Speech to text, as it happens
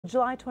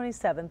July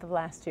 27th of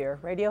last year,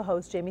 radio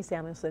host Jamie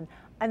Samuelsen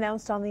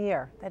announced on the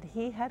air that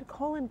he had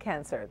colon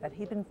cancer, that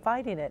he'd been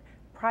fighting it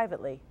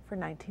privately for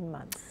 19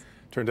 months.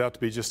 Turned out to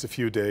be just a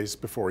few days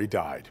before he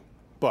died.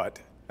 But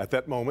at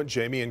that moment,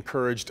 Jamie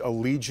encouraged a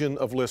legion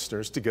of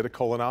listeners to get a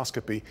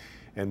colonoscopy,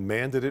 and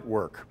man, did it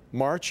work.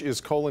 March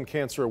is Colon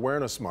Cancer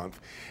Awareness Month,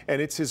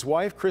 and it's his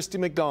wife, Christy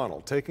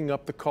McDonald, taking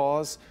up the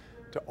cause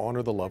to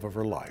honor the love of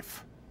her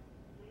life.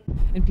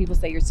 And people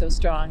say, "You're so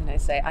strong," and I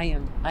say, I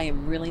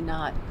am really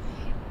not.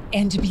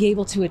 And to be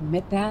able to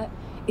admit that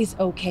is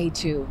okay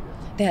too,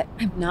 that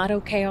I'm not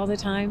okay all the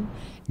time.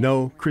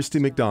 No, Christy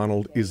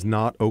McDonald is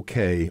not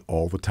okay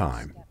all the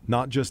time.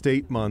 Not just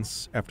 8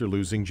 months after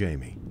losing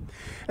Jamie.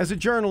 As a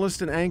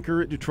journalist and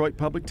anchor at Detroit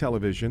Public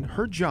Television,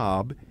 her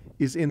job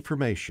is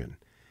information.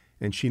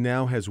 And she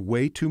now has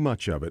way too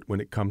much of it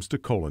when it comes to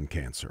colon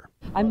cancer.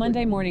 I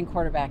Monday morning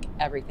quarterback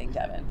everything,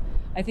 Devin.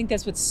 I think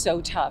that's what's so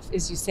tough,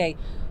 is you say,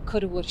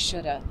 coulda, woulda,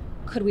 shoulda.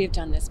 Could we have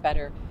done this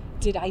better?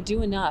 Did I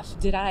do enough?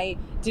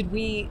 Did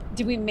we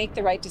make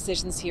the right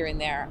decisions here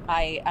and there?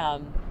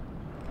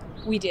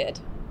 We did,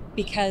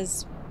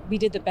 because we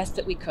did the best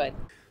that we could.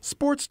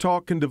 Sports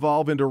talk can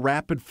devolve into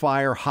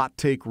rapid-fire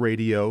hot-take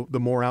radio. The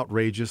more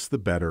outrageous, the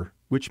better,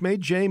 which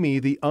made Jamie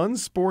the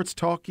unsports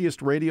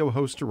talkiest radio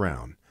host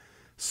around.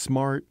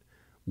 Smart,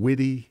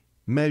 witty,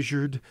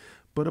 measured,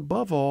 but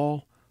above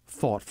all,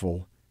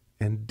 thoughtful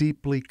and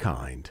deeply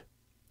kind.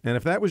 And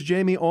if that was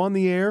Jamie on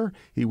the air,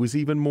 he was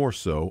even more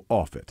so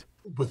off it.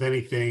 With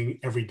anything,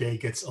 every day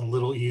gets a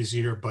little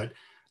easier, but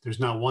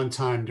there's not one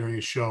time during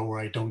a show where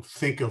I don't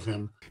think of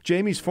him.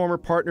 Jamie's former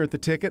partner at the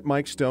ticket,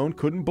 Mike Stone,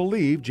 couldn't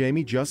believe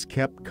Jamie just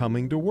kept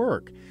coming to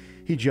work.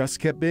 He just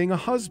kept being a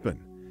husband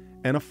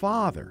and a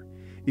father.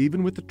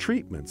 Even with the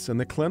treatments and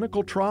the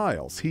clinical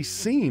trials, he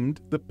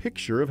seemed the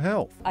picture of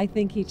health. I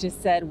think he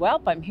just said,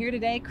 well, I'm here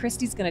today.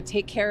 Christy's going to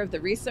take care of the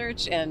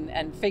research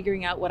and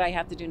figuring out what I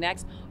have to do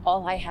next.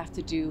 All I have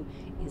to do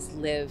is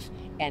live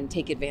and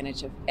take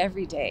advantage of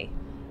every day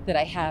that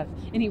I have.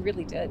 And he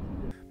really did.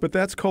 But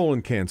that's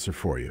colon cancer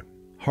for you.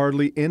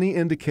 Hardly any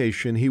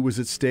indication he was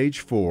at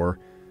stage 4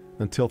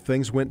 until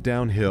things went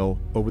downhill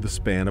over the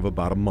span of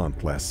about a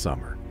month last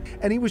summer.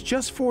 And he was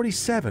just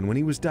 47 when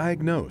he was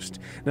diagnosed.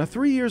 Now,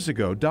 3 years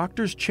ago,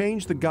 doctors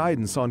changed the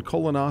guidance on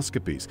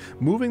colonoscopies,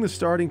 moving the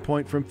starting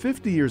point from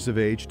 50 years of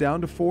age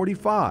down to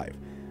 45.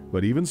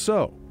 But even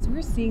so,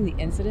 we're seeing the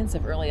incidence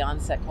of early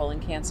onset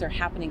colon cancer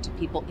happening to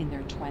people in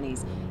their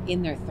 20s,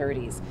 in their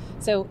 30s.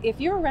 So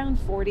if you're around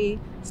 40,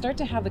 start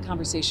to have the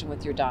conversation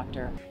with your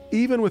doctor.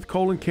 Even with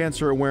colon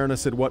cancer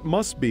awareness at what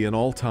must be an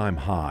all-time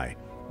high,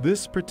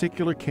 this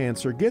particular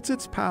cancer gets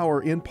its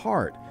power in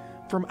part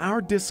from our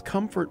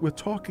discomfort with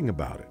talking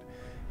about it.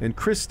 And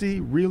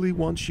Christy really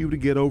wants you to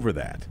get over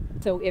that.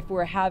 So if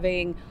we're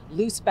having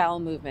loose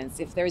bowel movements,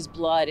 if there's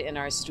blood in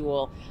our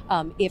stool,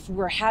 if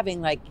we're having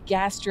like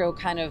gastro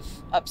kind of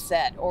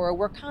upset, or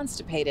we're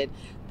constipated,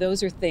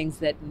 those are things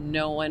that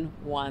no one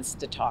wants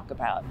to talk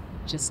about.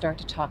 Just start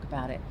to talk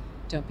about it.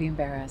 Don't be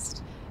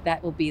embarrassed.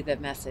 That will be the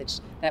message.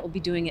 That will be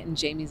doing it in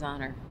Jamie's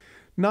honor.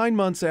 9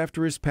 months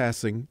after his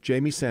passing,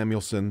 Jamie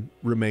Samuelsen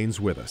remains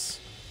with us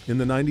in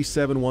the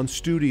 97.1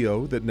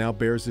 studio that now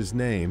bears his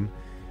name,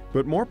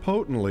 but more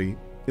potently,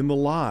 in the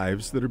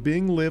lives that are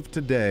being lived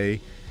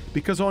today,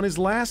 because on his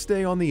last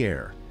day on the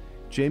air,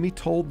 Jamie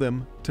told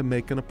them to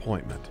make an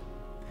appointment.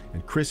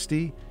 And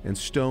Christy and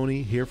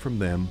Stoney hear from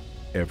them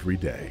every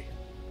day.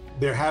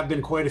 There have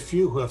been quite a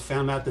few who have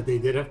found out that they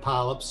did have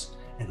polyps,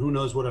 and who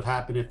knows what would have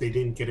happened if they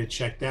didn't get it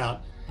checked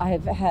out. I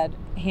have had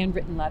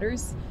handwritten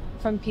letters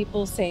from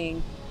people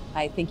saying,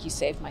 I think you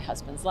saved my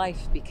husband's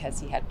life because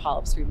he had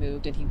polyps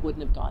removed and he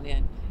wouldn't have gone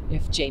in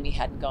if Jamie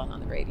hadn't gone on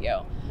the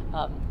radio.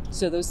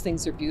 So those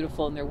things are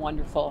beautiful and they're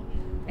wonderful.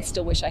 I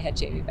still wish I had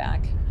Jamie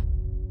back.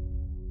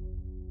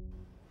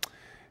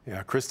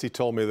 Yeah, Christy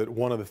told me that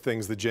one of the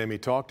things that Jamie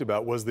talked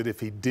about was that if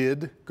he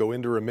did go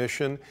into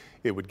remission,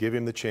 it would give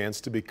him the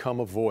chance to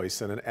become a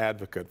voice and an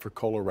advocate for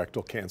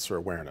colorectal cancer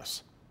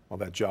awareness. Well,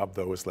 that job,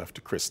 though, is left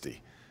to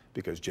Christy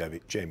because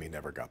Jamie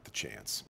never got the chance.